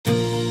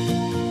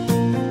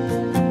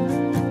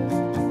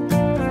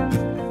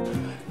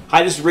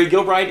Hi, this is Ray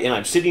Gilbride, and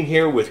I'm sitting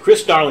here with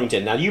Chris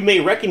Darlington. Now, you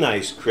may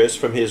recognize Chris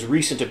from his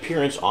recent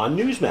appearance on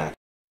Newsmax.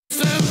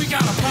 Said we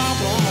got a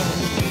problem.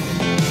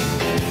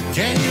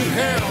 Can you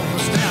help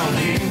us down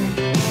here?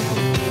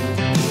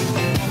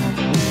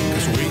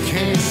 'Cause we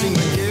can't seem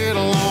to get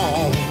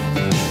along.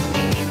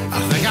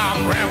 I think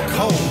I'll grab a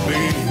cold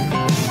beer.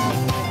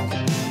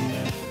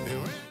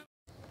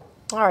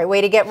 All right,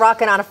 way to get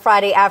rocking on a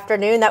Friday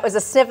afternoon. That was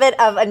a snippet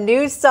of a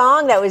new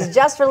song that was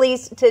just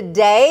released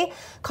today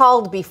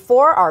called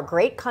Before Our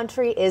Great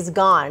Country Is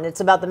Gone. And it's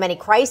about the many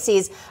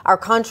crises our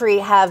country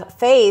has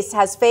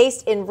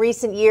faced in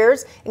recent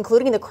years,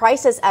 including the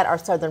crisis at our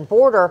southern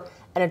border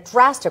and a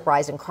drastic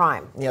rise in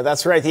crime. Yeah,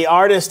 that's right. The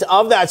artist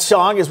of that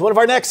song is one of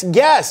our next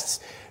guests,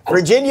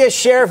 Virginia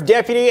Sheriff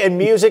Deputy and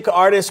music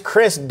artist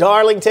Chris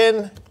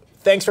Darlington.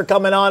 Thanks for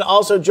coming on.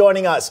 Also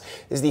joining us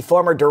is the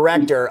former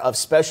Director of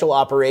Special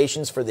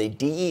Operations for the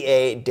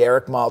DEA,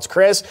 Derek Maltz.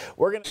 Chris,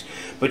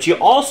 But you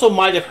also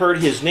might have heard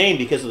his name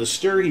because of the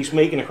stir he's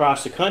making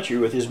across the country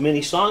with his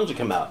many songs that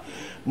come out.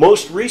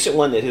 Most recent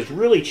one that has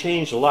really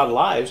changed a lot of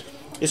lives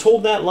is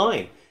Hold That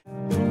Line.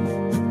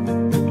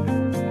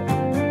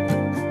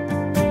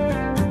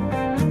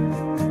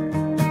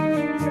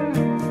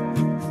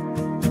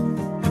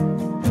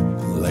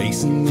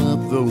 Lacing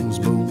up those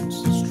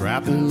boots,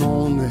 strapping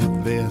on that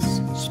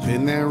vest,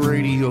 spin that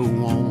radio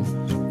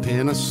on,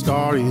 pin a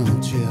star in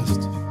the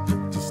chest.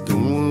 Just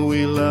doing what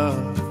we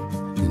love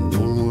and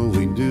doing what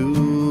we do.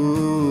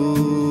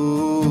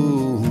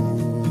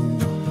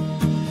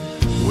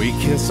 We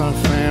kiss our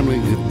family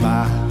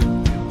goodbye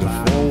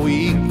before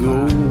we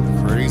go.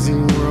 Crazy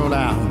world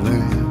out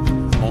there,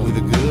 only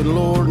the good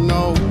Lord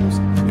knows.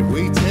 If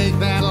we take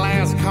that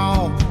last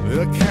call,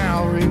 the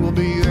cavalry will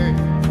be there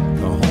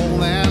to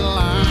hold that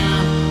line.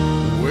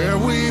 Where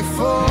we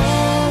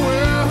fall,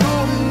 we're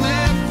holding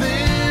that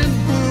thin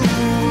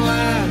blue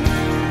line,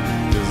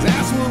 'cause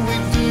that's what we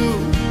do.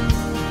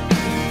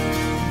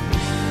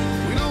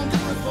 We don't do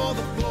it for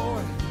the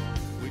glory,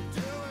 we do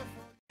it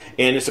for...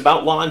 And it's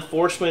about law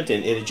enforcement,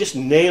 and it just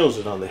nails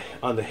it on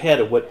the head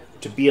of what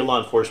to be a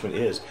law enforcement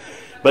is.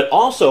 But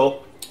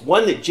also,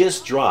 one that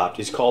just dropped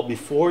is called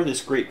Before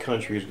This Great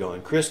Country Is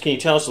Gone. Chris, can you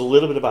tell us a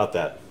little bit about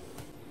that?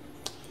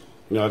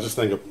 You know, I just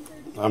think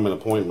I'm at a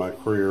point in my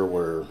career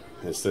where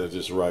instead of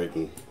just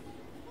writing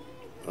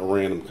a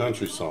random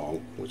country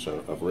song, which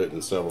I've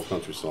written several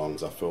country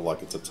songs, I feel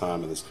like it's a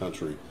time in this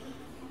country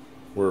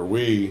where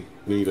we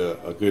need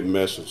a good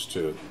message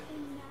to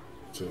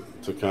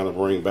kind of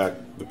bring back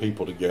the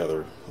people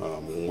together.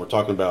 When we're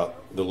talking about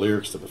the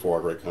lyrics to Before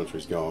Our Great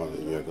Country's Gone,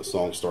 you know, the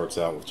song starts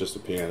out with just a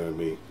piano and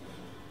me,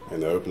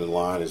 and the opening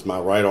line is, my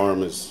right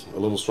arm is a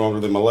little stronger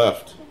than my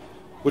left,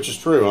 which is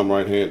true, I'm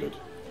right-handed.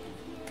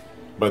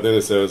 But then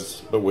it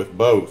says, but with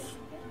both,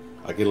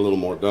 I get a little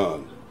more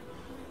done.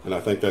 And I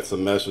think that's a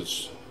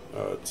message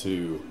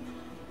to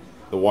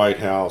the White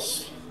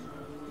House,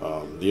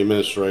 the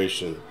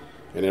administration,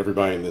 and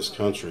everybody in this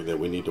country that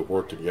we need to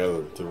work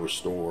together to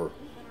restore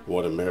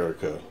what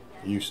America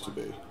used to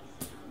be.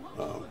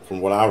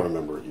 From what I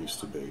remember it used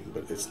to be,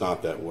 but it's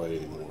not that way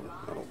anymore,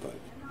 I don't think.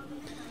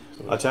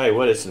 So, I'll tell you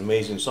what, it's an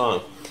amazing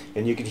song.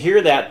 And you can hear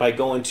that by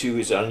going to,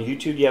 is it on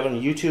YouTube? Do you have it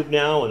on YouTube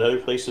now and other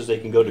places they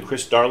can go to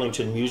Chris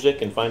Darlington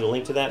Music and find a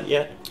link to that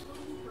yet?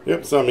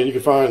 Yep, so I mean, you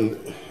can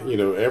find, you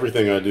know,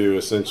 everything I do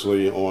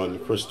essentially on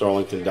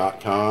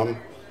chrisdarlington.com,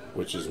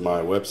 which is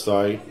my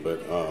website.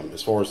 But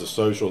as far as the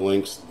social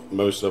links,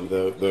 most of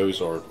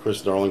those are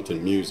Chris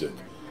Darlington Music.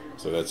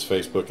 So that's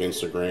Facebook,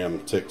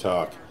 Instagram,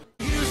 TikTok.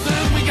 You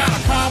said we got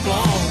a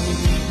problem.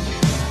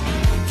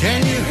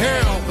 Can you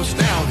help us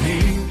down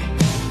here?